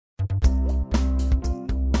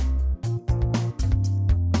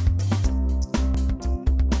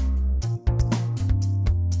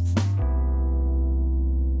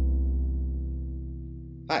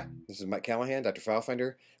is Mike Callahan, Dr.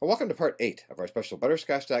 FileFinder, and welcome to Part 8 of our special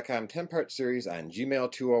butterscotch.com 10-part series on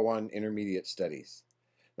Gmail 201 Intermediate Studies.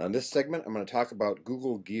 Now in this segment, I'm going to talk about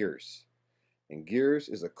Google Gears. And Gears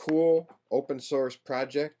is a cool open source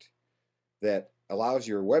project that allows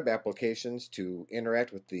your web applications to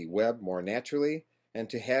interact with the web more naturally and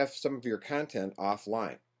to have some of your content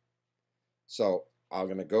offline. So I'm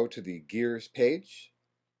going to go to the Gears page.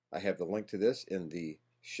 I have the link to this in the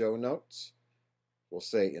show notes. We'll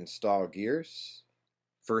say install Gears.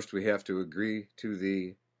 First we have to agree to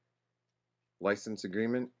the license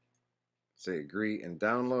agreement. Say agree and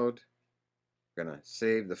download. We're going to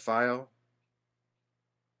save the file.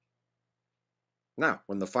 Now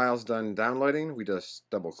when the file's done downloading, we just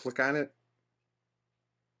double click on it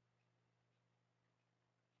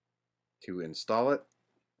to install it.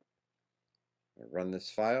 Run this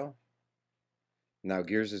file. Now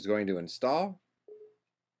Gears is going to install.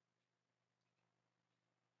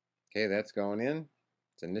 Okay, that's going in.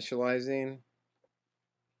 It's initializing.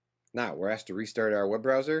 Now we're asked to restart our web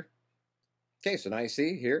browser. Okay, so now you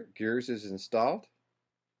see here, Gears is installed.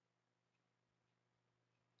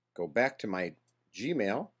 Go back to my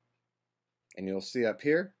Gmail, and you'll see up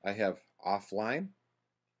here I have offline.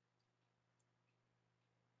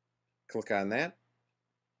 Click on that.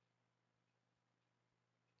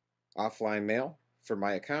 Offline mail for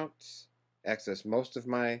my accounts. Access most of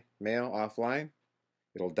my mail offline.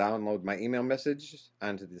 It'll download my email message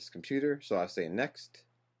onto this computer, so I'll say next.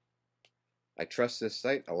 I trust this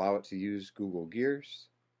site, allow it to use Google Gears.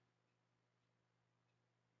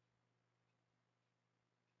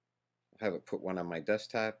 I'll have it put one on my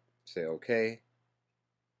desktop, say OK.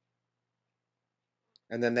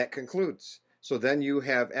 And then that concludes. So then you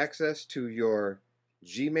have access to your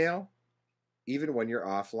Gmail even when you're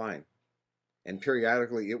offline. And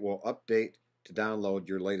periodically it will update to download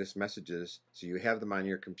your latest messages so you have them on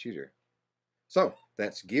your computer. So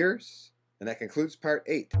that's Gears, and that concludes Part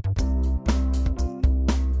 8.